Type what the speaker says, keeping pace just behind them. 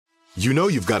You know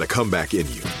you've got a comeback in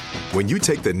you. When you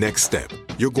take the next step,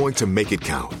 you're going to make it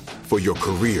count. For your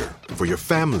career, for your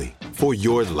family, for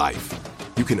your life.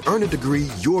 You can earn a degree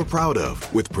you're proud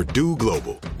of with Purdue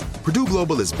Global. Purdue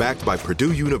Global is backed by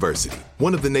Purdue University,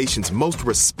 one of the nation's most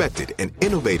respected and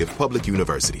innovative public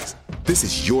universities. This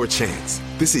is your chance.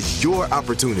 This is your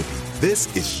opportunity.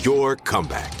 This is your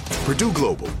comeback. Purdue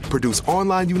Global, Purdue's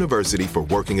online university for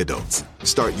working adults.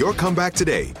 Start your comeback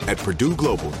today at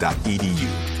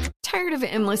purdueglobal.edu. Tired of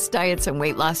endless diets and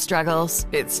weight loss struggles?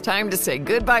 It's time to say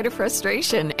goodbye to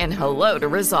frustration and hello to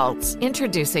results.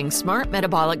 Introducing Smart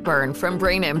Metabolic Burn from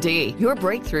BrainMD, your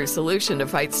breakthrough solution to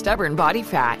fight stubborn body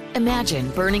fat. Imagine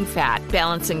burning fat,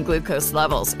 balancing glucose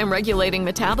levels, and regulating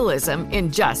metabolism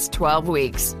in just 12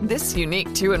 weeks. This unique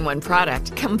 2-in-1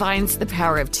 product combines the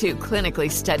power of 2 clinically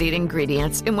studied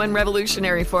ingredients in one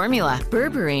revolutionary formula.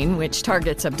 Berberine, which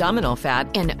targets abdominal fat,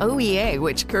 and OEA,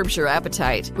 which curbs your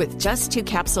appetite. With just 2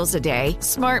 capsules a day,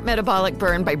 Smart Metabolic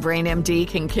Burn by BrainMD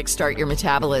can kickstart your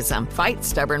metabolism, fight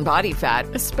stubborn body fat,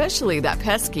 especially that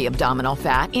pesky abdominal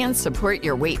fat, and support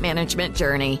your weight management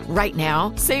journey. Right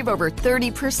now, save over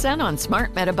 30% on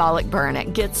Smart Metabolic Burn at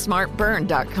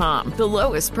GetSmartBurn.com. The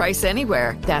lowest price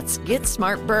anywhere. That's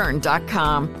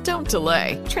GetSmartBurn.com. Don't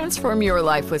delay. Transform your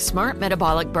life with Smart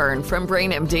Metabolic Burn from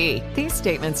BrainMD. These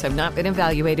statements have not been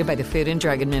evaluated by the Food and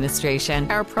Drug Administration.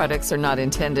 Our products are not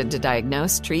intended to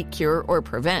diagnose, treat, cure, or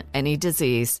prevent any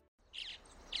disease.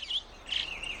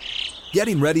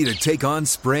 Getting ready to take on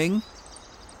spring?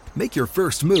 Make your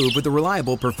first move with the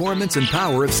reliable performance and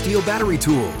power of Steel battery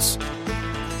tools.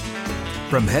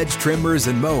 From hedge trimmers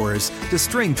and mowers to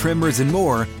string trimmers and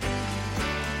more,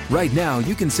 right now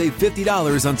you can save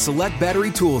 $50 on select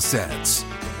battery tool sets.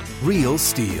 Real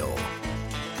Steel.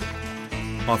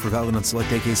 Offer valid on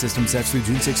select AK system sets through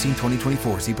June 16,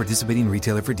 2024. See participating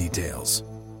retailer for details.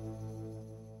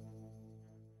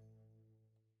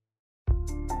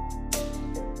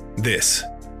 This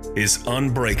is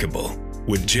Unbreakable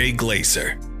with Jay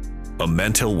Glazer, a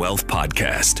mental wealth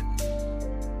podcast.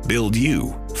 Build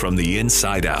you from the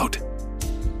inside out.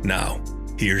 Now,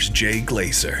 here's Jay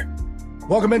Glazer.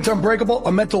 Welcome into Unbreakable,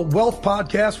 a mental wealth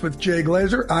podcast with Jay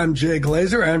Glazer. I'm Jay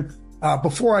Glazer, and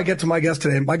before I get to my guest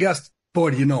today, my guest,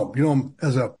 boy, do you know him? You know him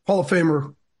as a Hall of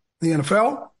Famer in the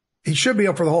NFL. He should be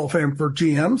up for the Hall of Fame for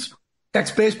GMs.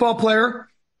 Ex-baseball player,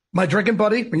 my drinking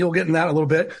buddy, and you'll get in that in a little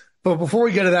bit. But before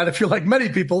we get to that, if you're like many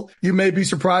people, you may be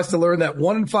surprised to learn that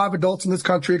 1 in 5 adults in this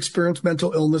country experienced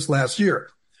mental illness last year.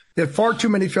 Yet far too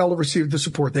many fail to receive the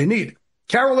support they need.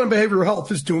 Carolyn Behavioral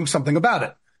Health is doing something about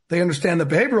it. They understand that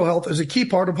behavioral health is a key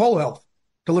part of whole health,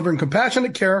 delivering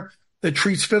compassionate care that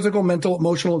treats physical, mental,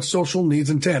 emotional, and social needs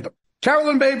in tandem.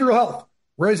 Carolyn Behavioral Health,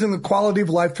 raising the quality of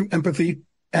life through empathy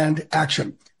and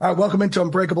action. All right, welcome into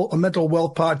Unbreakable, a mental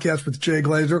wealth podcast with Jay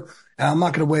Glazer. And I'm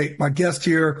not going to wait. My guest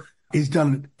here, he's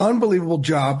done an unbelievable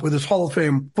job with his Hall of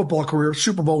Fame football career,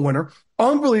 Super Bowl winner.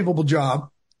 Unbelievable job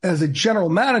as a general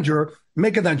manager,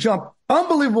 making that jump.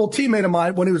 Unbelievable teammate of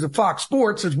mine when he was at Fox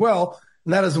Sports as well.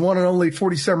 And that is the one and only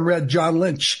 47 Red, John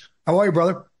Lynch. How are you,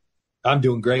 brother? I'm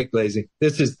doing great, Glazy.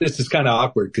 This is kind of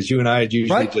awkward because you and I are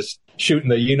usually just shooting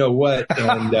the you-know-what.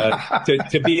 And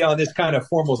to be on this kind of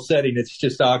formal setting, it's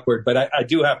just awkward. But I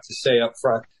do have to say up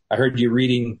front, I heard you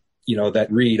reading that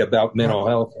read about mental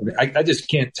health. I just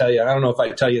can't tell you. I don't know if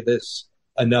I tell you this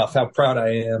enough, how proud I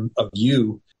am of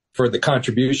you for the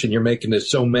contribution you're making to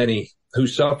so many who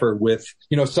suffer with,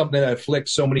 something that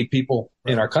afflicts so many people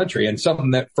in our country, and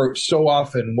something that for so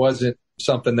often wasn't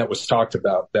something that was talked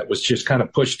about, that was just kind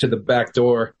of pushed to the back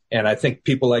door. And I think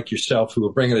people like yourself who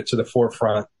are bringing it to the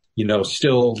forefront,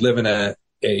 still living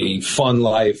a fun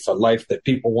life, a life that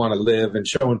people want to live, and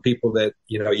showing people that,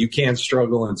 you can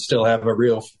struggle and still have a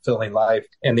real fulfilling life.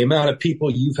 And the amount of people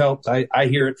you've helped, I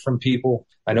hear it from people.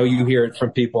 I know you hear it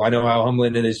from people. I know how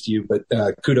humbling it is to you, but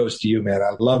kudos to you, man.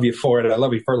 I love you for it. I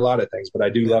love you for a lot of things, but I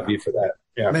do love you for that.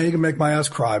 Yeah. Man, you can make my ass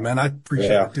cry, man. I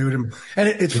appreciate it, dude. And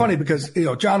it's funny because,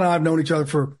 John and I have known each other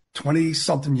for 20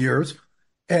 something years,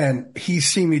 and he's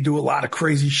seen me do a lot of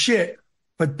crazy shit.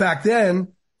 But back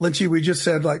then, Lynchy, we just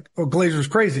said Glazer's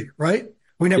crazy, right?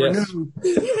 We never knew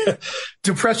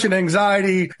depression,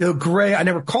 anxiety, gray. I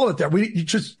never called it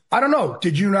that. I don't know.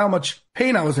 Did you know how much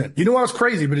pain I was in? You knew I was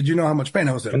crazy, but did you know how much pain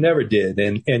I was in? I never did.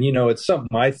 And it's something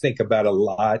I think about a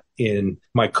lot in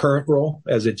my current role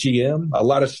as a GM, a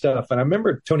lot of stuff. And I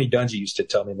remember Tony Dungy used to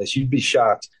tell me this. You'd be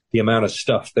shocked the amount of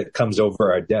stuff that comes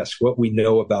over our desk, what we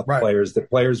know about players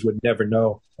that players would never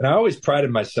know. And I always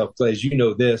prided myself, Glaze,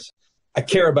 this. I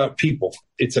care about people.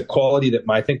 It's a quality that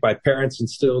I think my parents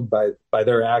instilled by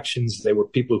their actions. They were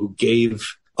people who gave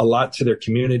a lot to their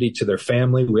community, to their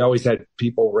family. We always had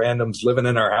people, randoms, living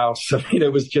in our house. I mean,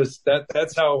 it was just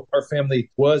that's how our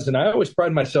family was. And I always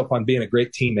pride myself on being a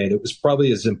great teammate. It was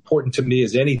probably as important to me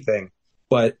as anything.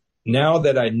 But now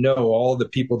that I know all the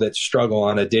people that struggle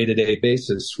on a day-to-day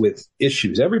basis with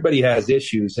issues, everybody has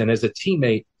issues. And as a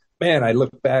teammate, man, I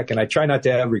look back and I try not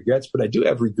to have regrets, but I do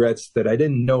have regrets that I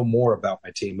didn't know more about my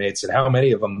teammates and how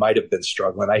many of them might have been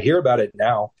struggling. I hear about it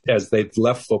now as they've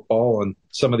left football and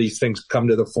some of these things come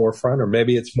to the forefront, or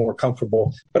maybe it's more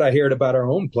comfortable. But I hear it about our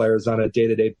own players on a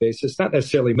day-to-day basis, not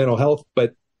necessarily mental health,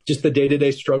 but just the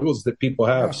day-to-day struggles that people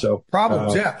have. So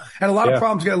problems, yeah. And a lot of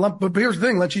problems get lumped. But here's the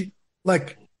thing, Lynchy,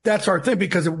 like that's our thing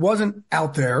because it wasn't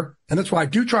out there. And that's why I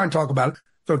do try and talk about it.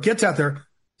 So it gets out there.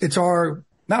 It's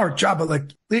not our job, but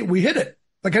like we hit it.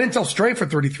 Like I didn't tell straight for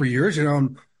 33 years, you know,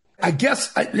 and I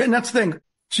guess, and that's the thing.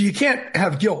 So you can't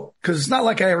have guilt because it's not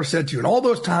like I ever said to you. And all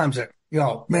those times that, you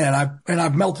know, man,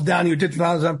 I've melted down. You did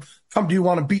I've come to you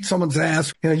want to beat someone's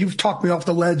ass. You know, you've talked me off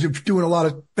the ledge of doing a lot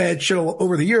of bad shit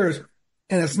over the years.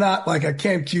 And it's not like I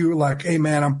came to you like, hey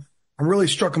man, I'm really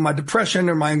struck with my depression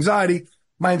or my anxiety.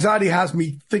 My anxiety has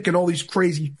me thinking all these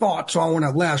crazy thoughts. So I want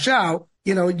to lash out.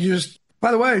 You know, you just,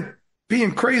 by the way,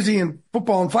 being crazy in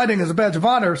football and fighting is a badge of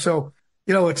honor. So,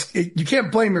 you know, you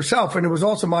can't blame yourself. And it was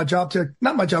also my job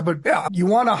not my job, but yeah, you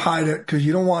want to hide it because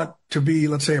you don't want to be,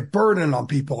 let's say, a burden on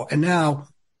people. And now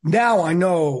I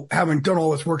know, having done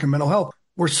all this work in mental health,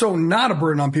 we're so not a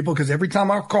burden on people because every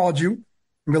time I've called you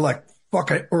and be like,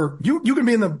 fuck it, or you can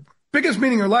be in the biggest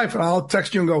meeting of your life and I'll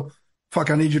text you and go,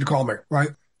 fuck, I need you to call me, right?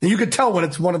 And you could tell when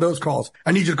it's one of those calls.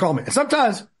 I need you to call me. And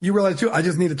sometimes you realize too, I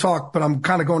just need to talk, but I'm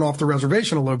kind of going off the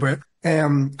reservation a little bit.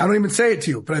 And I don't even say it to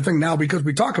you, but I think now because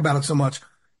we talk about it so much,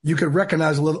 you could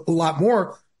recognize a lot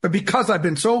more. But because I've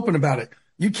been so open about it,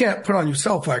 you can't put on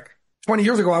yourself like 20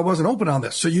 years ago, I wasn't open on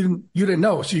this. So you didn't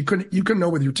know. So you couldn't know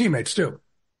with your teammates too.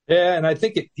 Yeah. And I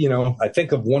think, I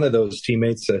think of one of those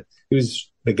teammates, he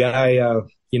was the guy,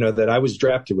 that I was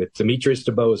drafted with, Demetrius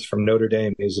DeBose from Notre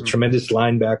Dame. He was a tremendous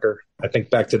linebacker. I think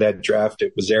back to that draft,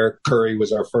 it was Eric Curry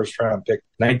was our first round pick.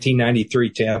 1993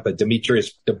 Tampa,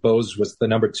 Demetrius DeBose was the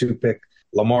number 2 pick.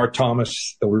 Lamar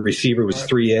Thomas, the receiver, was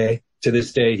 3A. To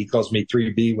this day, he calls me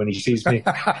 3B when he sees me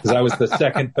because I was the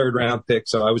second, third round pick.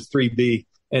 So I was 3B.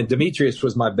 And Demetrius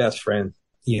was my best friend.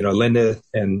 Linda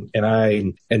and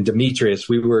I and Demetrius,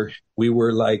 we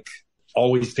were like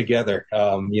always together.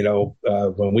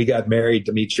 When we got married,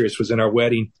 Demetrius was in our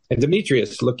wedding. And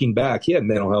Demetrius, looking back, he had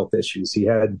mental health issues.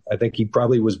 I think he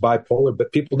probably was bipolar,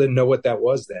 but people didn't know what that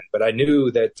was then. But I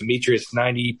knew that Demetrius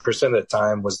 90% of the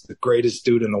time was the greatest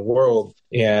dude in the world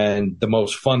and the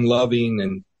most fun-loving,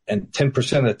 and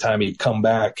 10% of the time he'd come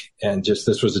back and just,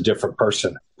 this was a different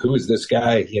person. Who is this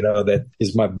guy, that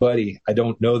is my buddy? I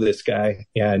don't know this guy.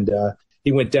 And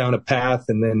he went down a path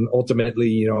and then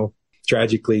ultimately,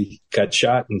 tragically got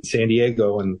shot in San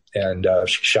Diego and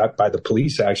shot by the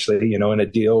police, actually, in a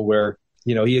deal where,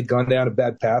 he had gone down a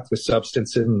bad path with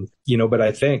substances. And, but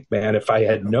I think, man, if I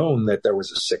had known that there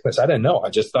was a sickness, I didn't know. I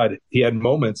just thought he had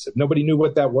moments. Nobody knew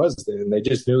what that was then. They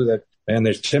just knew that, man,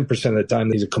 there's 10% of the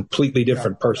time he's a completely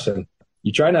different person.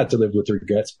 You try not to live with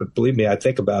regrets, but believe me, I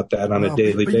think about that on a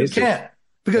daily basis. You can't,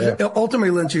 because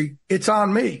ultimately, Lynchy, it's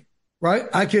on me, right?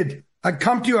 I'd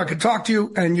come to you, I could talk to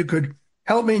you, and you could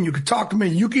help me, and you could talk to me.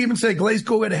 You could even say, Glaze,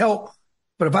 go ahead, help.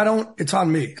 But if I don't, it's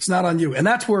on me. It's not on you. And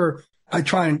that's where I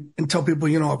try and tell people,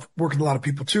 I've worked with a lot of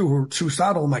people too who are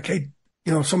suicidal. I'm like, hey,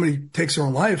 if somebody takes their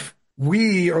own life,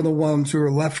 we are the ones who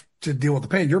are left to deal with the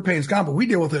pain. Your pain's gone, but we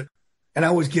deal with it. And I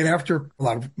always get after a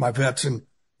lot of my vets and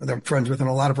that I'm friends with and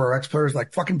a lot of our ex-players,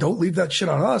 like, fucking don't leave that shit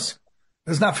on us.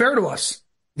 It's not fair to us,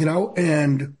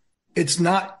 and it's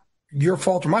not your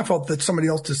fault or my fault that somebody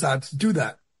else decides to do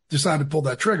that, decide to pull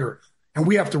that trigger. And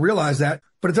we have to realize that,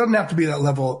 but it doesn't have to be that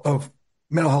level of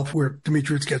mental health where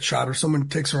Demetrius gets shot or someone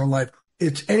takes their own life.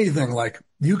 It's anything. Like,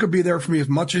 you could be there for me as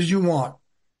much as you want.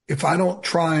 If I don't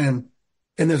try and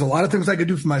there's a lot of things I could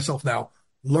do for myself now,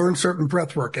 learn certain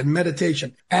breath work and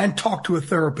meditation and talk to a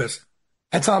therapist.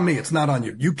 That's on me. It's not on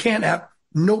you.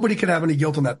 Nobody can have any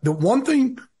guilt on that. The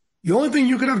only thing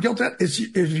you could have guilt at is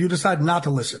if you decide not to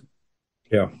listen.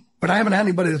 Yeah. But I haven't had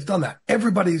anybody that's done that.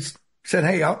 Everybody's said,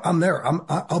 hey, I'm there.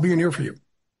 I'll be in here for you.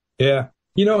 Yeah.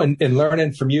 And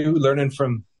learning from you, learning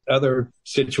from other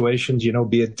situations,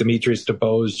 be it Demetrius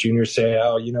DeBose, Junior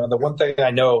Seau, the one thing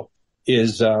I know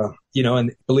is,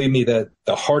 and believe me, that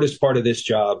the hardest part of this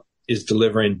job is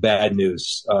delivering bad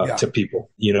news to people.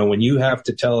 When you have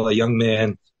to tell a young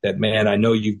man that, man, I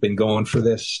know you've been going for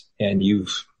this and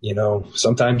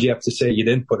sometimes you have to say you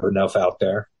didn't put enough out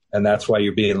there. And that's why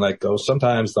you're being let go.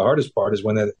 Sometimes the hardest part is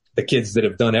when the kids that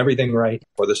have done everything right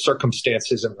or the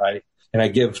circumstance isn't right. And I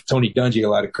give Tony Dungy a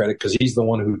lot of credit because he's the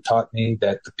one who taught me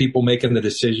that the people making the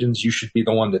decisions, you should be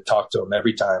the one to talk to them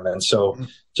every time. And so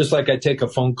just like I take a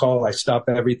phone call, I stop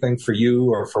everything for you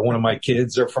or for one of my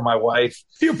kids or for my wife.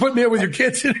 You put me in with your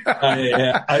kids.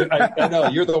 I know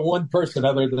you're the one person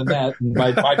other than that, and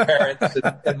my parents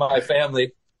and my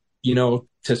family, you know,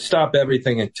 to stop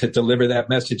everything and to deliver that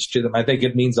message to them. I think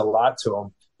it means a lot to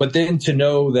them. But then to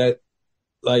know that,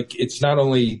 like, it's not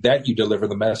only that you deliver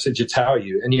the message, it's how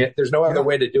you, and yet there's no other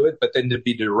way to do it, but then to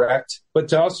be direct, but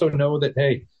to also know that,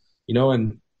 hey, you know,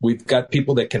 and we've got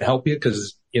people that can help you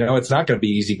because, you know, it's not going to be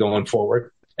easy going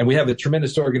forward. And we have a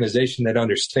tremendous organization that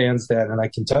understands that. And I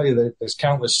can tell you that there's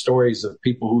countless stories of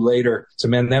people who later said,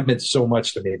 man, that meant so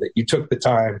much to me that you took the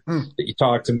time, that you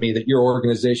talked to me, that your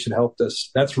organization helped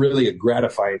us. That's really a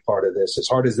gratifying part of this. As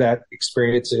hard as that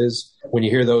experience is, when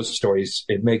you hear those stories,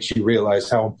 it makes you realize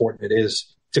how important it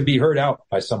is to be heard out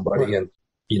by somebody. Right. And,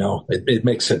 you know, it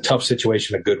makes a tough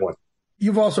situation a good one.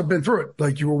 You've also been through it.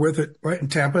 Like, you were with it, right, in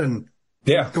Tampa, and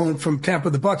going from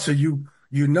Tampa to the Bucs. So you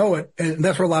know it. And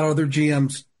that's where a lot of other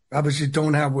GMs obviously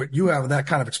don't have what you have, that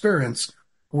kind of experience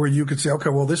where you could say, okay,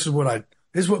 well, this is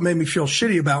what made me feel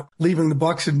shitty about leaving the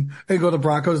Bucs and go to the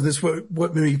Broncos. This is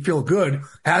what made me feel good.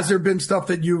 Has there been stuff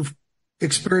that you've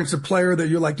experienced, a player that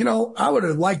you're like, you know, I would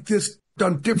have liked this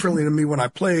done differently to me when I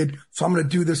played, so I'm going to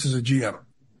do this as a GM?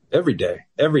 Every day.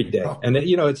 Oh. And,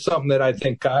 you know, it's something that I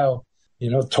think Kyle,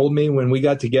 you know, told me when we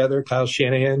got together, Kyle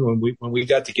Shanahan, when we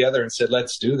got together and said,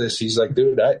 let's do this. He's like,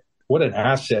 dude, what an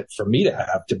asset for me to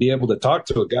have, to be able to talk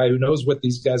to a guy who knows what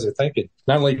these guys are thinking.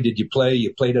 Not only did you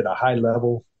played at a high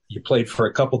level, you played for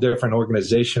a couple different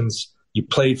organizations, you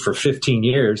played for 15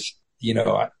 years. You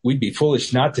know, we'd be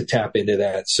foolish not to tap into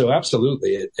that. So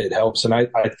absolutely, it helps. And I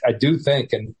do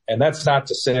think, and that's not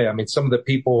to say, I mean, some of the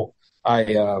people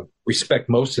I respect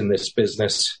most in this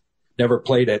business never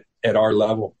played at our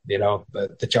level. You know,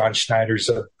 the John Schneiders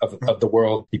of the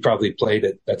world. He probably played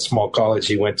at that small college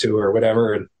he went to or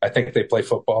whatever, and I think they play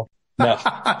football. No,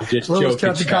 just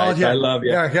joking. College, yeah. I love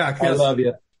you. Yeah, I love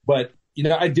you. But, you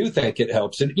know, I do think it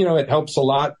helps. And, you know, it helps a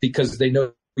lot because they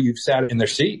know you've sat in their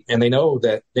seat, and they know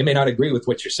that they may not agree with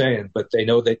what you're saying, but they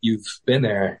know that you've been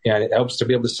there. And it helps to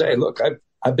be able to say, look,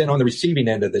 I've been on the receiving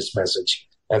end of this message.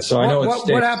 And so I know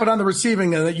what happened on the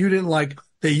receiving end that you didn't like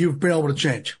that you've been able to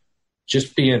change?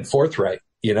 Just being forthright,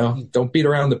 you know, don't beat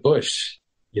around the bush.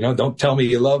 You know, don't tell me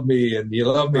you love me and you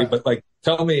love me, right. But like,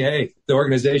 tell me, hey, the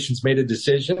organization's made a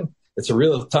decision. It's a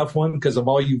real tough one because of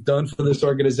all you've done for this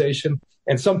organization.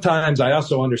 And sometimes I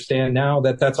also understand now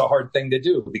that that's a hard thing to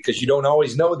do because you don't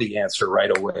always know the answer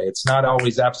right away. It's not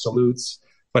always absolutes.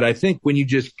 But I think when you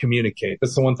just communicate,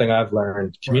 that's the one thing I've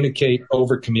learned. Communicate,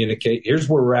 over communicate. Here's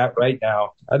where we're at right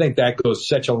now. I think that goes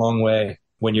such a long way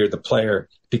when you're the player,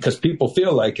 because people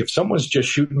feel like if someone's just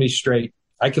shooting me straight,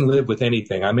 I can live with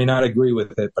anything. I may not agree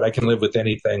with it, but I can live with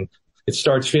anything. It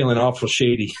starts feeling awful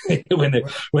shady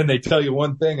when they tell you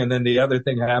one thing and then the other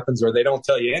thing happens, or they don't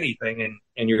tell you anything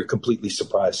and you're completely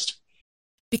surprised.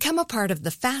 Become a part of the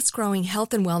fast-growing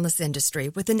health and wellness industry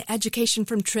with an education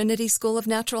from Trinity School of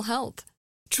Natural Health.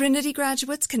 Trinity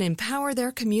graduates can empower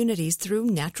their communities through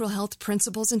natural health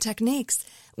principles and techniques,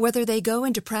 whether they go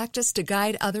into practice to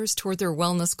guide others toward their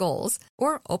wellness goals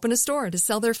or open a store to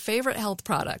sell their favorite health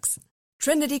products.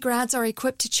 Trinity grads are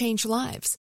equipped to change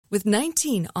lives with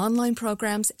 19 online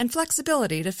programs and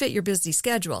flexibility to fit your busy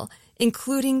schedule,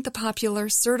 including the popular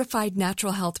Certified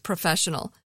Natural Health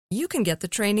Professional. You can get the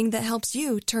training that helps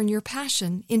you turn your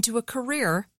passion into a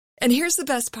career. And here's the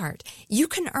best part. You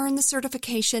can earn the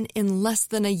certification in less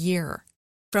than a year.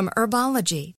 From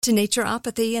herbology to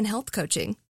naturopathy and health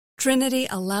coaching, Trinity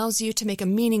allows you to make a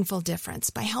meaningful difference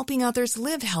by helping others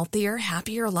live healthier,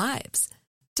 happier lives.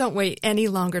 Don't wait any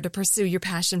longer to pursue your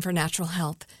passion for natural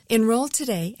health. Enroll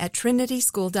today at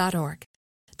trinityschool.org.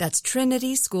 That's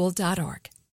trinityschool.org.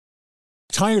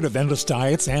 Tired of endless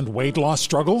diets and weight loss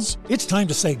struggles? It's time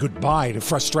to say goodbye to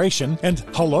frustration and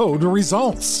hello to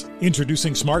results.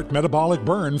 Introducing Smart Metabolic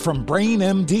Burn from Brain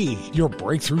MD, your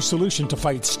breakthrough solution to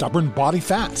fight stubborn body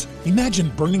fat. Imagine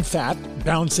burning fat,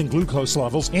 balancing glucose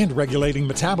levels, and regulating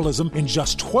metabolism in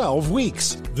just 12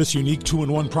 weeks. This unique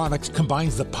 2-in-1 product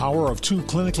combines the power of 2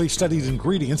 clinically studied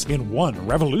ingredients in one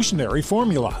revolutionary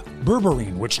formula.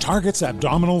 Berberine, which targets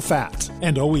abdominal fat,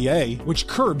 and OEA, which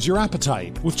curbs your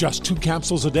appetite. With just 2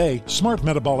 capsules a day, Smart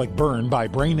Metabolic Burn by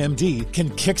Brain MD can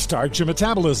kickstart your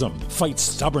metabolism, fight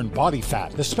stubborn body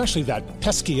fat, especially that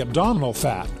pesky abdominal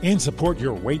fat, and support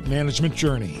your weight management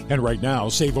journey. And right now,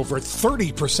 save over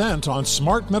 30% on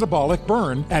Smart Metabolic Burn.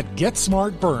 Burn at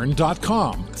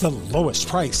GetSmartBurn.com. The lowest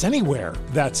price anywhere.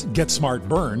 That's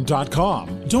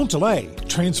GetSmartBurn.com. Don't delay.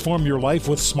 Transform your life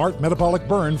with Smart Metabolic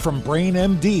Burn from Brain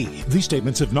MD. These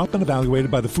statements have not been evaluated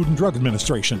by the Food and Drug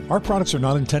Administration. Our products are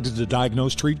not intended to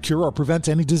diagnose, treat, cure, or prevent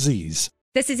any disease.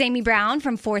 This is Amy Brown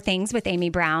from 4 Things with Amy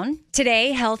Brown.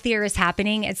 Today, healthier is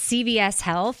happening at CVS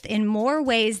Health in more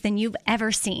ways than you've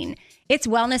ever seen. It's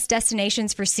wellness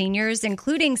destinations for seniors,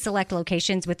 including select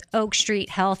locations with Oak Street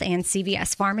Health and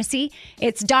CVS Pharmacy.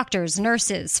 It's doctors,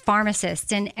 nurses,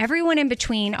 pharmacists, and everyone in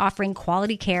between offering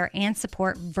quality care and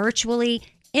support virtually,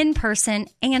 in person,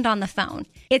 and on the phone.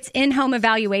 It's in-home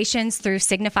evaluations through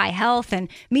Signify Health and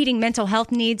meeting mental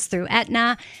health needs through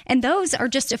Aetna. And those are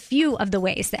just a few of the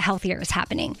ways that healthier is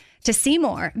happening. To see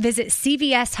more, visit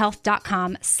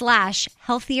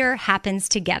cvshealth.com/healthier happens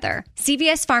together.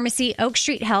 CVS Pharmacy, Oak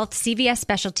Street Health, CVS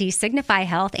Specialty, Signify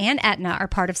Health, and Aetna are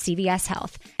part of CVS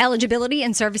Health. Eligibility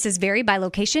and services vary by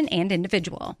location and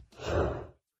individual.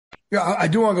 Yeah, I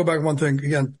do want to go back to one thing.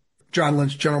 Again, John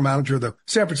Lynch, general manager of the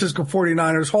San Francisco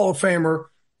 49ers, Hall of Famer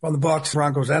on the Bucs,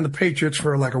 Broncos, and the Patriots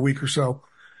for like a week or so.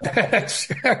 It's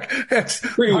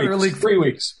 3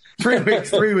 weeks.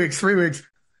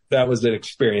 That was an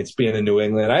experience being in New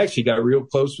England. I actually got real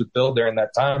close with Bill during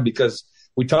that time because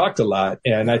we talked a lot.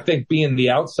 And I think being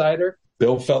the outsider,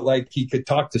 Bill felt like he could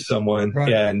talk to someone.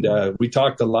 Right. And we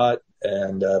talked a lot.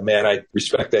 And man, I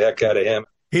respect the heck out of him.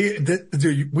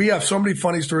 Dude, we have so many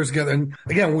funny stories together. And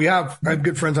again, I have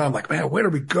good friends on. I'm like, man, where do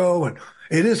we go? And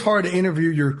it is hard to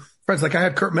interview your friends. Like I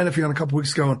had Kurt Menefee on a couple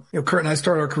weeks ago, and Kurt and I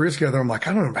started our careers together. I'm like,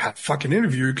 I don't know how to fucking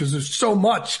interview you because there's so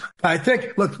much. I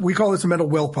think, look, we call this a mental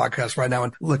wealth podcast right now.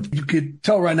 And look, you could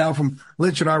tell right now from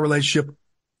Lynch and our relationship,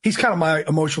 he's kind of my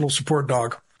emotional support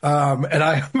dog. And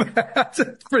that's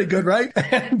pretty good, right?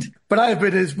 But I have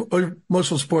been his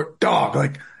emotional support dog,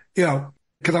 like, you know,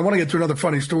 because I want to get to another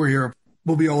funny story here.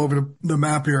 We'll be all over the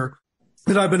map here.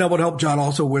 And I've been able to help John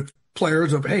also with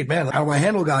players of, hey, man, how do I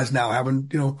handle guys now having,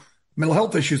 you know, mental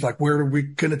health issues, like where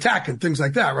we can attack and things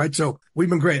like that, right? So we've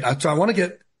been great. So I want to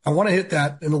hit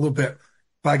that in a little bit.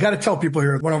 But I got to tell people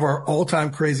here one of our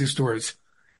all-time crazy stories.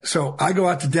 So I go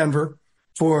out to Denver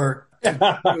for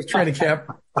training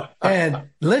camp, and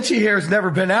Lynchy here has never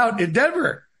been out in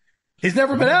Denver. He's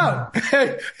never been out.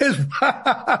 His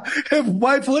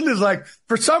wife Linda's like,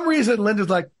 for some reason, Linda's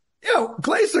like, you know,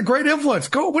 Clay's a great influence.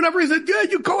 Go, whenever he's in, yeah,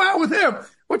 you go out with him.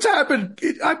 What's happened?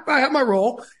 I have my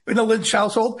role in the Lynch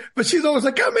household, but she's always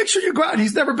like, make sure you go out.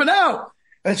 He's never been out.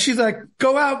 And she's like,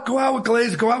 go out with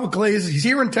Glaze. He's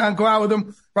here in town. Go out with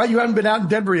him. Right. You haven't been out in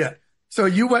Denver yet. So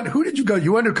who did you go?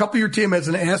 You went to a couple of your teammates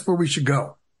and asked where we should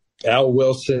go. Al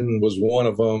Wilson was one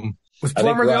of them. Was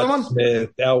Plummer the other one? Smith,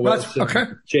 Al Wilson, okay.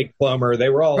 Jake Plummer. They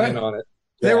were all in on it.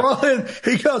 Yeah. They were all in.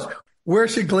 He goes, where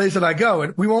should Glaze and I go?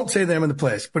 And we won't say the name of the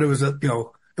place, but it was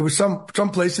some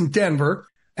place in Denver.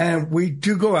 And we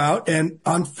do go out, and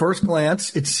on first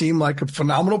glance, it seemed like a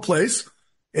phenomenal place.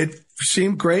 It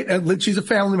seemed great. And Lynchy's a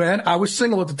family man. I was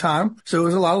single at the time, so there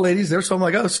was a lot of ladies there. So I'm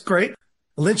like, oh, this is great.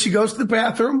 Lynchy goes to the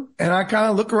bathroom, and I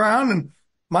kind of look around, and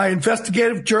my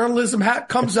investigative journalism hat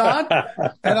comes on,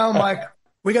 and I'm like,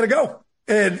 we got to go.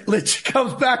 And Lynchy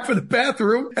comes back from the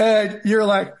bathroom, and you're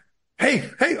like, hey,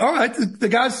 all right, the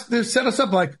guys, they set us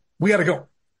up like, we got to go.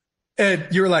 And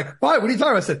you're like, why? What are you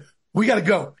talking about? I said, we got to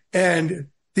go. And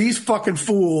these fucking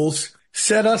fools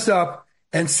set us up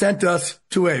and sent us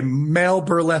to a male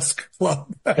burlesque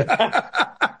club.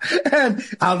 And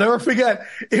I'll never forget,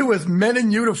 it was men in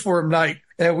uniform night.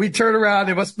 And we turned around,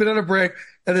 it must have been on a break,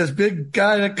 and this big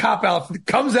guy in a cop outfit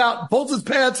comes out, pulls his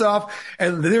pants off,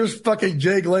 and there's fucking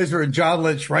Jay Glazer and John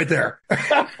Lynch right there.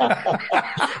 Well,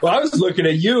 I was looking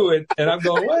at you, and I'm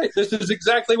going, wait, this is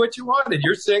exactly what you wanted.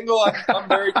 You're single, I'm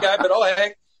married guy, but I'll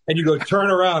hang. And you go,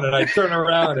 turn around, and I turn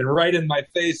around, and right in my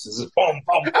face is boom,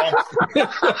 boom, boom.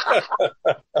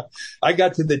 I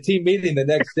got to the team meeting the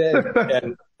next day,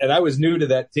 and I was new to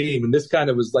that team, and this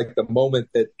kind of was like the moment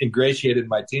that ingratiated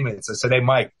my teammates. I said, hey,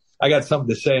 Mike, I got something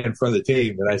to say in front of the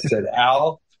team. And I said,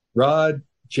 Al, Rod,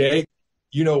 Jake,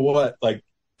 you know what? Like,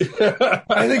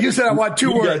 I think you said I want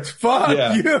two words. Fuck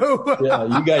you.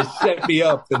 Yeah, you guys set me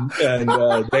up, and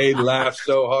they laughed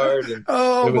so hard, and it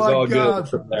was all good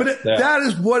from there. But that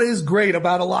is what is great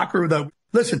about a locker room, though.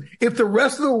 Listen, if the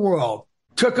rest of the world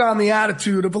took on the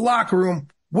attitude of a locker room,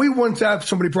 we wouldn't have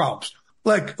so many problems.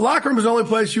 Like, locker room is the only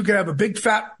place you can have a big,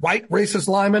 fat, white, racist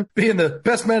lineman being the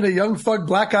best man at a young thug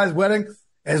black guy's wedding.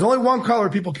 And there's only one color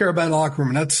people care about in a locker room,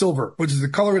 and that's silver, which is the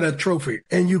color of that trophy.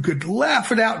 And you could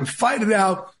laugh it out and fight it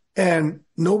out, and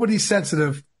nobody's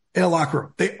sensitive in a locker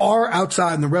room. They are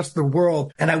outside in the rest of the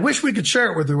world, and I wish we could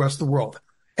share it with the rest of the world.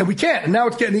 And we can't. And now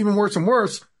it's getting even worse and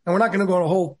worse, and we're not going to go on a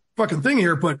whole fucking thing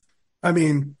here, but I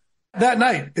mean, that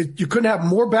night, you couldn't have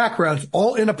more backgrounds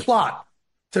all in a plot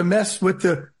to mess with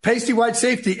the pasty white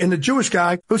safety and the Jewish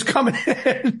guy who's coming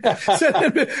in, sending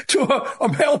him to a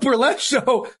male burlesque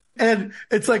show. And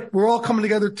it's like, we're all coming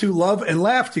together to love and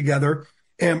laugh together.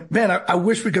 And man, I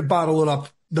wish we could bottle it up,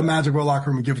 the magic of our locker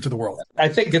room, and give it to the world. I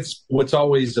think it's what's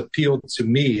always appealed to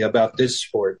me about this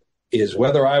sport is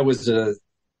whether I was a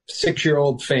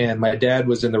 6-year-old fan, my dad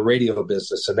was in the radio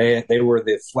business, and they were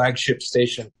the flagship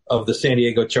station of the San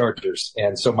Diego Chargers.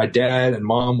 And so my dad and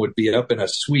mom would be up in a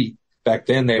suite. Back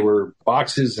then they were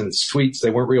boxes and suites.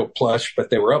 They weren't real plush, but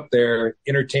they were up there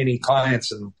entertaining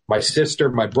clients. And my sister,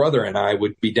 my brother, and I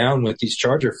would be down with these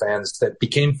Charger fans that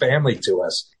became family to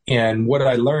us. And what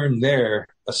I learned there,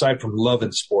 aside from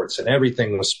loving sports, and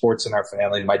everything was sports in our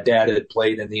family. My dad had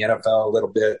played in the NFL a little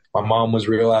bit. My mom was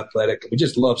real athletic. We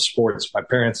just loved sports. My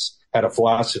parents had a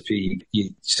philosophy.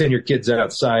 You send your kids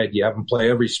outside, you have them play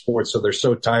every sport so they're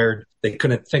so tired they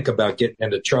couldn't think about getting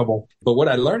into trouble. But what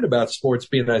I learned about sports,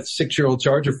 being a 6-year-old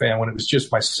Charger fan, when it was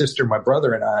just my sister, my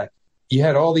brother, and I, you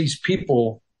had all these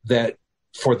people that,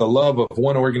 for the love of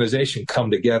one organization, come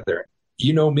together.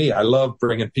 You know me, I love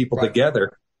bringing people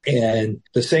together. And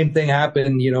the same thing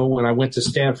happened, when I went to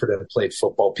Stanford and played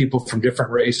football. People from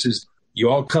different races,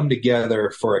 you all come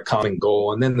together for a common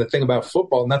goal. And then the thing about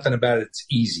football, nothing about it's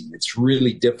easy. It's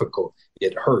really difficult.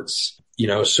 It hurts,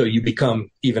 so you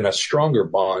become even a stronger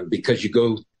bond because you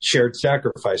go shared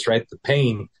sacrifice, right? The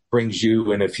pain brings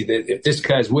you. And if this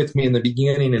guy's with me in the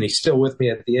beginning and he's still with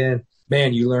me at the end,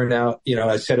 man, you learn out,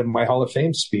 I said in my Hall of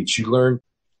Fame speech, you learn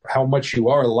how much you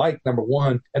are alike, number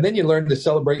one, and then you learn to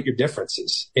celebrate your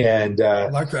differences. And I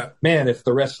like that. Man, if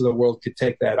the rest of the world could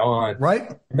take that on,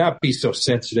 right? Not be so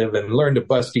sensitive and learn to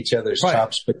bust each other's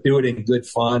chops, but do it in good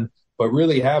fun, but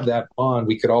really have that bond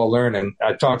we could all learn. And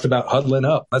I talked about huddling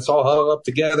up. Let's all huddle up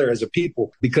together as a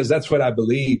people, because that's what I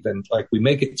believe. And like, we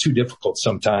make it too difficult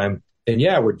sometime. And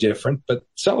yeah, we're different, but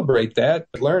celebrate that.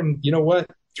 But learn,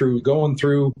 through going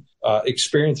through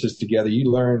experiences together,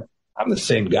 you learn, I'm the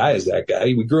same guy as that guy.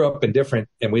 We grew up in different,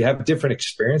 and we have different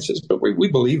experiences, but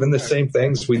we believe in the same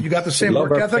things. You got the same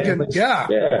work ethic, and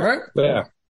right? Yeah.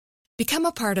 Become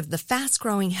a part of the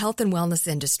fast-growing health and wellness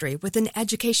industry with an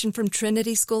education from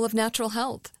Trinity School of Natural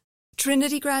Health.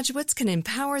 Trinity graduates can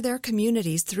empower their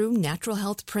communities through natural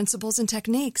health principles and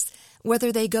techniques,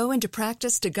 whether they go into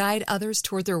practice to guide others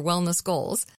toward their wellness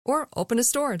goals or open a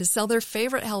store to sell their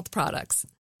favorite health products.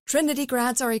 Trinity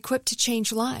grads are equipped to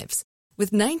change lives.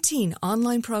 With 19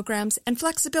 online programs and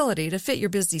flexibility to fit your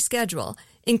busy schedule,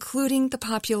 including the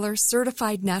popular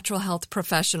Certified Natural Health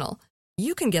Professional,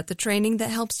 you can get the training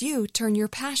that helps you turn your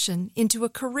passion into a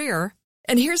career.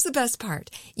 And here's the best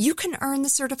part. You can earn the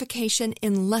certification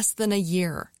in less than a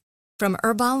year. From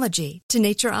herbology to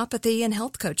naturopathy and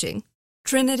health coaching,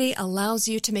 Trinity allows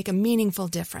you to make a meaningful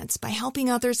difference by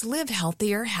helping others live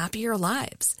healthier, happier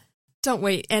lives. Don't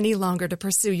wait any longer to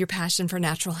pursue your passion for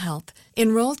natural health.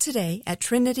 Enroll today at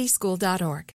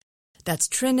trinityschool.org. That's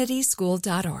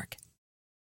trinityschool.org.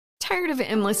 Tired of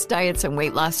endless diets and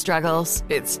weight loss struggles?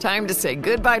 It's time to say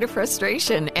goodbye to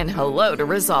frustration and hello to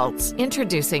results.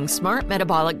 Introducing Smart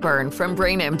Metabolic Burn from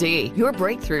BrainMD, your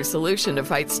breakthrough solution to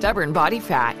fight stubborn body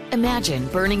fat. Imagine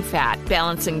burning fat,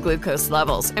 balancing glucose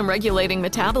levels, and regulating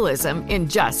metabolism in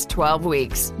just 12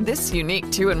 weeks. This unique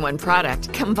 2-in-1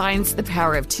 product combines the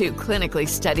power of 2 clinically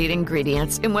studied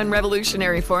ingredients in one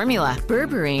revolutionary formula.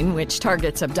 Berberine, which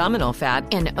targets abdominal fat,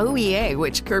 and OEA,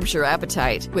 which curbs your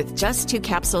appetite. With just 2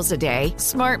 capsules a day,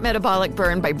 Smart Metabolic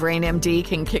Burn by BrainMD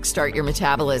can kickstart your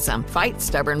metabolism, fight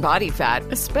stubborn body fat,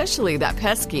 especially that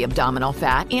pesky abdominal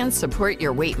fat, and support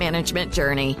your weight management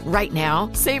journey. Right now,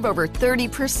 save over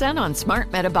 30% on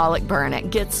Smart Metabolic Burn at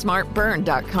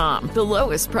GetSmartBurn.com. The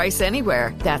lowest price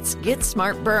anywhere. That's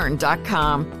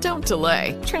GetSmartBurn.com. Don't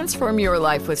delay. Transform your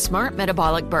life with Smart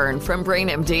Metabolic Burn from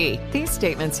BrainMD. These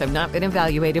statements have not been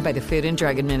evaluated by the Food and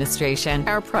Drug Administration.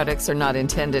 Our products are not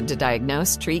intended to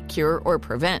diagnose, treat, cure, or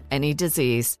prevent any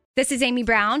disease. This is Amy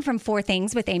Brown from 4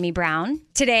 Things with Amy Brown.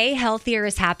 Today, healthier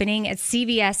is happening at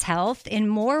CVS Health in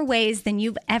more ways than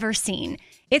you've ever seen.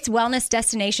 It's wellness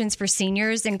destinations for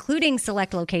seniors, including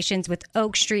select locations with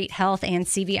Oak Street Health and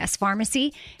CVS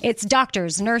Pharmacy. It's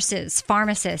doctors, nurses,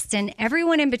 pharmacists, and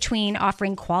everyone in between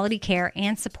offering quality care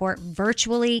and support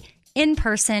virtually, in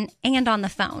person, and on the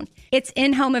phone. It's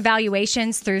in-home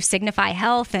evaluations through Signify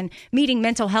Health and meeting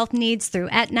mental health needs through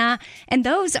Aetna. And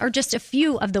those are just a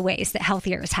few of the ways that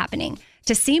healthier is happening.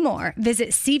 To see more,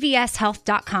 visit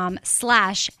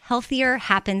cvshealth.com/healthier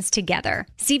happens together.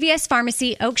 CVS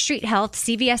Pharmacy, Oak Street Health,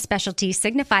 CVS Specialty,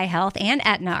 Signify Health, and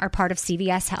Aetna are part of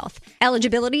CVS Health.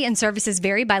 Eligibility and services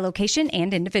vary by location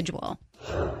and individual.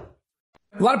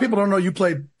 A lot of people don't know you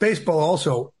played baseball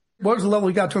also. What was the level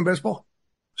you got to in baseball?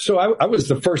 So I was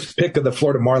the first pick of the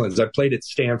Florida Marlins. I played at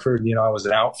Stanford. I was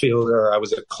an outfielder. I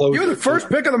was a closer. You were the first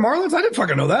pick of the Marlins? I didn't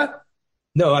fucking know that.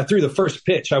 No, I threw the first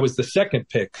pitch. I was the second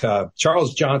pick.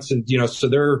 Charles Johnson, so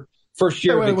their first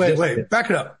year. Wait. Back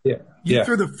it up. Yeah. You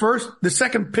threw the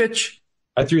second pitch.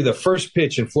 I threw the first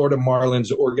pitch in Florida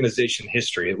Marlins organization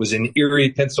history. It was in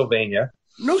Erie, Pennsylvania.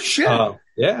 No shit.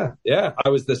 Yeah. I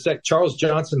was Charles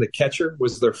Johnson, the catcher,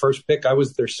 was their first pick. I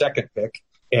was their second pick.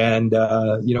 And,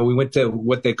 we went to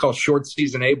what they call short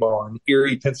season A-ball in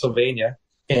Erie, Pennsylvania.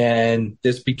 And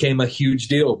this became a huge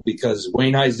deal because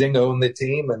Wayne Huizinga owned the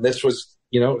team. And this was,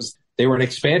 they were an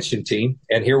expansion team.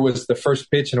 And here was the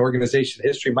first pitch in organization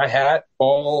history. My hat,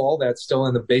 all that's still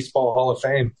in the Baseball Hall of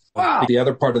Fame. Wow. The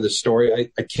other part of the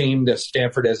story, I came to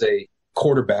Stanford as a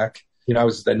quarterback. I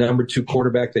was the number 2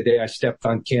 quarterback the day I stepped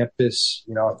on campus.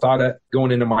 I thought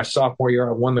going into my sophomore year,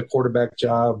 I won the quarterback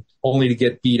job only to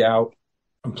get beat out.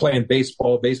 I'm playing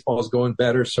baseball. Baseball is going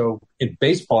better. So in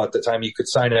baseball at the time, you could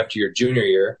sign after your junior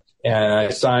year. And I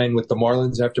signed with the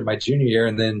Marlins after my junior year.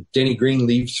 And then Denny Green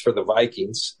leaves for the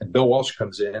Vikings and Bill Walsh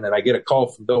comes in. And I get a call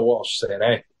from Bill Walsh saying,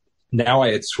 hey, now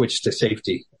I had switched to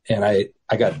safety. And I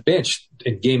got benched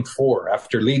in game 4.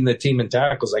 After leading the team in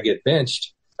tackles, I get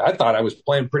benched. I thought I was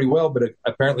playing pretty well, but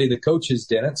apparently the coaches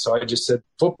didn't. So I just said,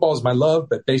 football's my love,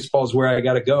 but baseball's where I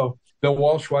got to go. Bill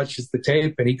Walsh watches the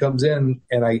tape and he comes in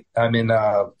and I'm in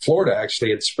Florida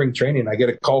actually at spring training. I get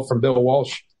a call from Bill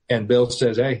Walsh and Bill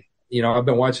says, hey, I've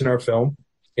been watching our film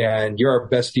and you're our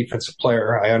best defensive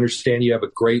player. I understand you have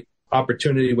a great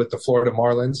opportunity with the Florida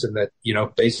Marlins and that,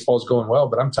 baseball's going well,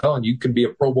 but I'm telling you, you can be a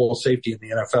Pro Bowl safety in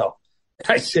the NFL.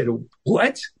 I said,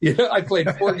 what? I played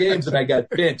 4 games and I got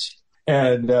benched.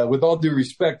 And with all due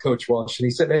respect, Coach Walsh, and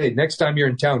he said, hey, next time you're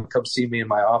in town, come see me in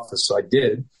my office. So I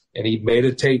did. And he made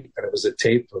a tape, and it was a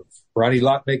tape of Ronnie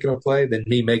Lott making a play, then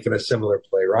me making a similar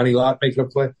play. Ronnie Lott making a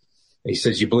play. And he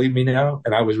says, you believe me now?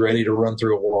 And I was ready to run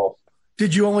through a wall. So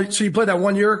you played that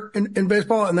 1 year in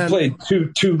baseball and then played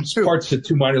two parts of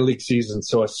 2 minor league seasons.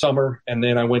 So a summer, and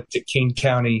then I went to King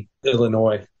County,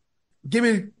 Illinois. Give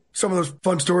me some of those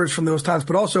fun stories from those times,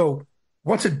 but also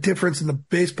what's the difference in the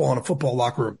baseball and a football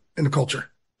locker room in the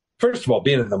culture? First of all,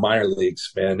 being in the minor leagues,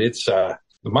 man, it's the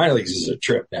minor leagues is a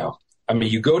trip now. I mean,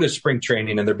 you go to spring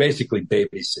training and they're basically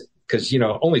babysitting because,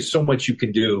 only so much you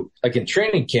can do. Like in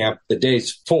training camp, the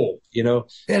day's full,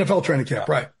 NFL training camp,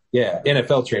 right. Yeah,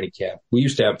 NFL training camp. We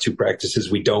used to have 2 practices.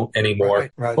 We don't anymore.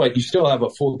 Right. But you still have a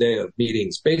full day of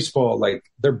meetings. Baseball,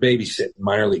 they're babysitting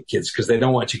minor league kids because they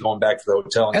don't want you going back to the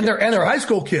hotel. And they're high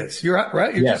school kids. You're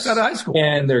right. You're just out of high school.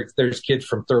 And there's kids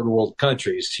from third world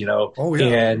countries, Oh, yeah.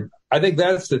 And I think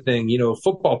that's the thing.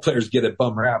 Football players get a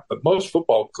bum rap, but most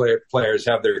football players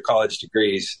have their college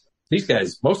degrees. These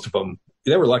guys, most of them,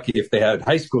 they were lucky if they had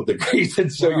high school degrees.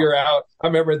 And so You're out. I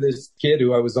remember this kid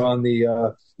who I was on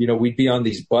we'd be on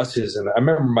these buses. And I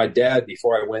remember my dad,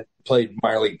 before I played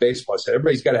minor league baseball, said,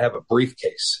 everybody's got to have a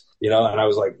briefcase, and I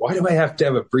was like, why do I have to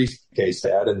have a briefcase,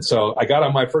 Dad? And so I got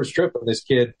on my first trip and this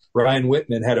kid, Ryan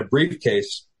Whitman, had a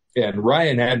briefcase, and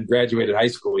Ryan hadn't graduated high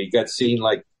school. He got seen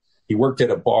he worked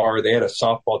at a bar. They had a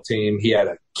softball team. He had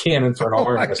a cannon for an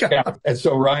arm and a scout. And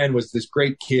so Ryan was this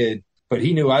great kid, but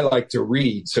he knew I liked to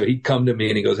read. So he'd come to me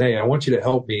and he goes, hey, I want you to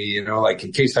help me,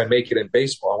 in case I make it in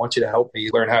baseball, I want you to help me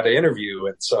learn how to interview.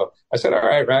 And so I said, all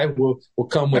right, Ryan, we'll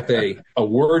come with a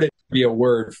word. It'll be a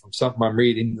word from something I'm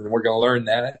reading, and we're going to learn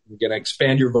that. We're going to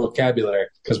expand your vocabulary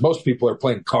because most people are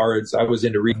playing cards. I was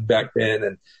into reading back then,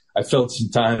 and I filled some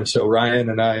time. So Ryan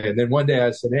and then one day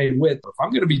I said, hey, Whit, if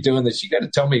I'm going to be doing this, you got to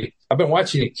tell me, I've been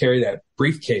watching you carry that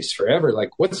briefcase forever.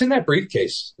 What's in that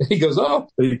briefcase? And he goes, oh,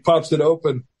 and he pops it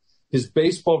open. His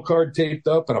baseball card taped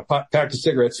up and a pack of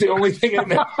cigarettes. The only thing in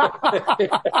there.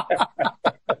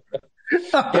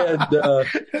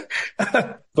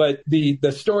 But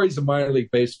the stories of minor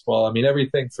league baseball, I mean,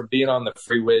 everything from being on the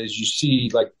freeways, you see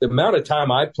the amount of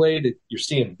time I played, you're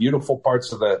seeing beautiful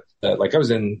parts of I was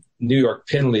in New York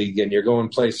Penn League, and you're going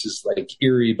places like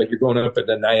Erie, but you're going up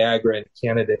into Niagara in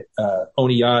Canada,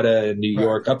 Oneida in New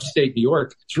York, upstate New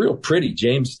York. It's real pretty,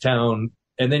 Jamestown.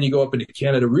 And then you go up into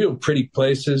Canada, real pretty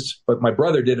places. But my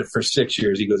brother did it for 6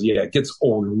 years. He goes, yeah, it gets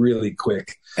old really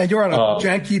quick. And you're on a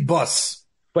janky bus.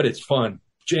 But it's fun.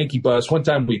 Janky bus. One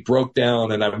time we broke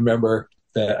down, and I remember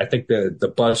that I think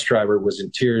the bus driver was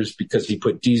in tears because he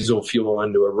put diesel fuel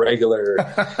into a regular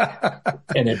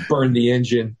and it burned the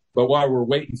engine. But while we're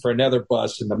waiting for another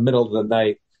bus in the middle of the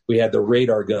night, we had the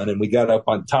radar gun, and we got up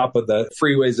on top of the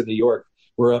freeways of New York.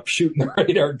 We're up shooting the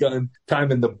radar gun,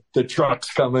 timing the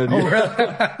trucks coming. Oh,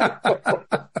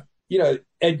 really?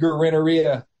 Edgar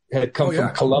Renteria, had come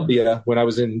from Columbia when I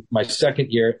was in my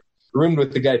second year. Roomed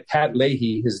with the guy, Pat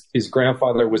Leahy. His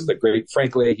grandfather was the great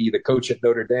Frank Leahy, the coach at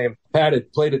Notre Dame. Pat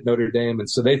had played at Notre Dame, and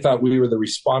so they thought we were the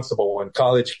responsible one,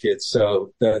 college kids.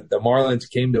 So the Marlins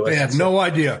came to us. They had no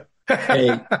idea.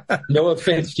 Hey, no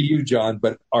offense to you, John,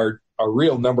 but our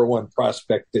real number one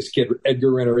prospect, this kid,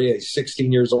 Edgar Renneria, he's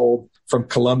 16 years old, from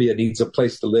Columbia, needs a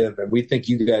place to live, and we think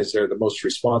you guys are the most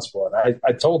responsible. And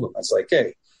I told them, I was like,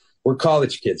 hey, we're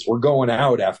college kids. We're going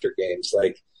out after games.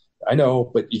 Like, I know,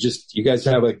 but you guys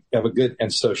have a good.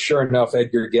 And so sure enough,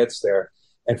 Edgar gets there,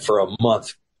 and for a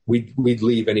month we'd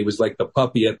leave, and he was like the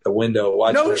puppy at the window.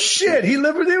 No shit. He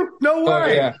lived with you? No way. Oh,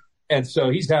 yeah. And so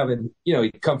he's having,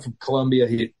 he'd come from Columbia.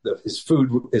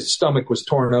 His stomach was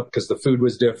torn up because the food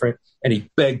was different. And he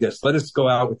begged us, let us go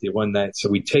out with you one night. So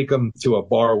we take him to a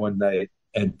bar one night,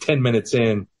 and 10 minutes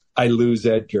in, I lose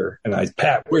Edgar. And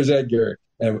Pat, where's Edgar?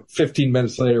 And 15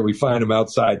 minutes later, we find him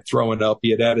outside throwing up.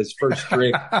 He had his first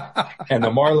drink. And the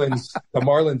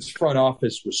Marlins front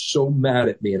office was so mad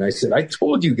at me. And I said, I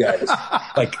told you guys,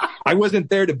 like, I wasn't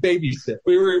there to babysit.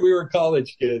 We were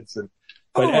college kids.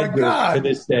 But Edgar, to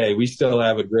this day, we still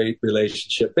have a great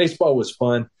relationship. Baseball was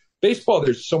fun. Baseball,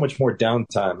 there's so much more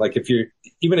downtime. Like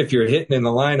even if you're hitting in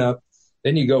the lineup,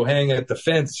 then you go hang at the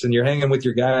fence and you're hanging with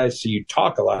your guys. So you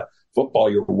talk a lot. Football,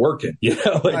 you're working, it's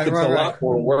a lot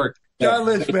more work. John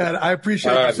Lynch, man, I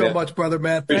appreciate you so much, brother,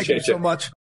 man. Thank you so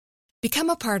much. Become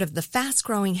a part of the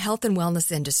fast-growing health and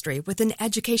wellness industry with an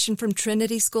education from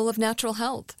Trinity School of Natural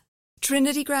Health.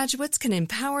 Trinity graduates can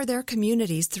empower their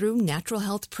communities through natural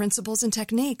health principles and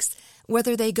techniques,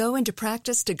 whether they go into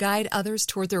practice to guide others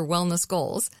toward their wellness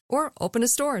goals or open a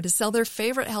store to sell their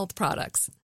favorite health products.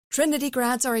 Trinity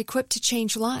grads are equipped to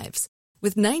change lives.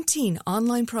 With 19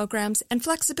 online programs and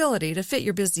flexibility to fit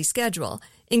your busy schedule,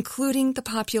 including the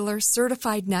popular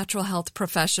Certified Natural Health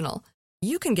Professional,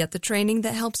 you can get the training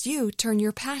that helps you turn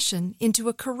your passion into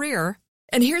a career.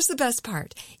 And here's the best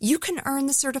part. You can earn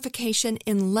the certification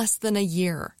in less than a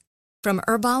year. From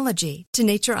herbology to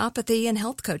naturopathy and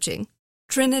health coaching,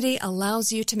 Trinity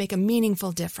allows you to make a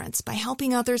meaningful difference by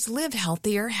helping others live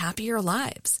healthier, happier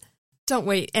lives. Don't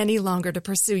wait any longer to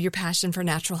pursue your passion for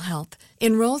natural health.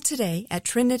 Enroll today at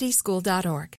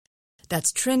trinityschool.org.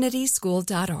 That's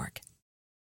trinityschool.org.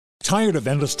 Tired of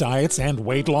endless diets and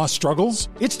weight loss struggles?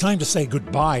 It's time to say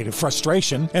goodbye to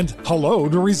frustration and hello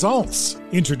to results.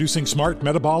 Introducing Smart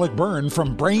Metabolic Burn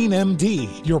from Brain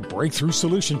MD, your breakthrough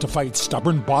solution to fight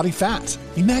stubborn body fat.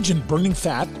 Imagine burning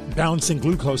fat, balancing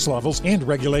glucose levels, and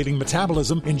regulating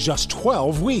metabolism in just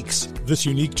 12 weeks. This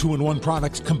unique 2-in-1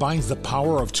 product combines the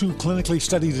power of 2 clinically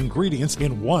studied ingredients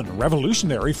in one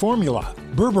revolutionary formula.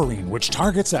 Berberine, which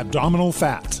targets abdominal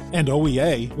fat, and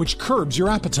OEA, which curbs your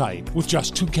appetite. With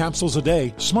just 2 capsules a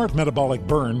day, Smart Metabolic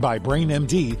Burn by Brain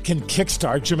MD can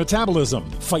kickstart your metabolism,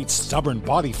 fight stubborn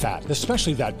body fat, especially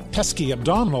that pesky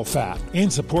abdominal fat,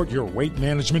 and support your weight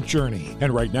management journey.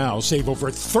 And right now, save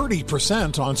over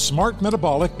 30% on Smart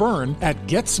Metabolic Burn at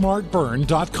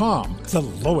GetSmartBurn.com. The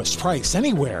lowest price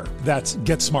anywhere. That's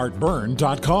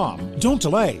GetSmartBurn.com. Don't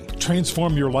delay.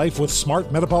 Transform your life with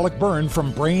Smart Metabolic Burn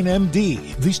from Brain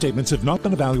MD. These statements have not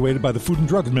been evaluated by the Food and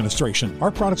Drug Administration.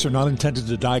 Our products are not intended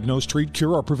to diagnose, treat,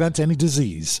 cure, or prevent any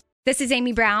disease. This is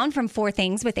Amy Brown from 4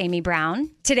 Things with Amy Brown.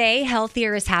 Today,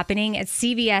 healthier is happening at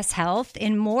CVS Health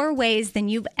in more ways than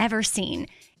you've ever seen.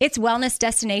 It's wellness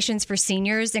destinations for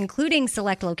seniors, including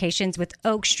select locations with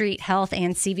Oak Street Health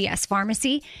and CVS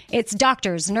Pharmacy. It's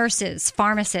doctors, nurses,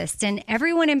 pharmacists, and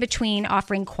everyone in between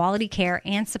offering quality care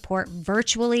and support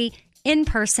virtually, in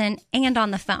person, and on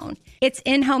the phone. It's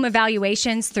in-home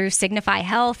evaluations through Signify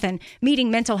Health and meeting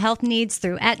mental health needs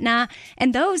through Aetna.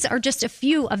 And those are just a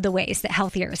few of the ways that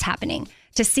healthier is happening.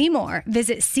 To see more,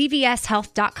 visit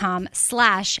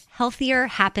cvshealth.com/healthier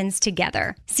happens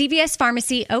together. CVS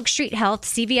Pharmacy, Oak Street Health,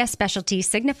 CVS Specialty,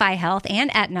 Signify Health, and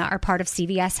Aetna are part of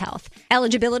CVS Health.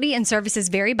 Eligibility and services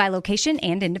vary by location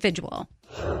and individual.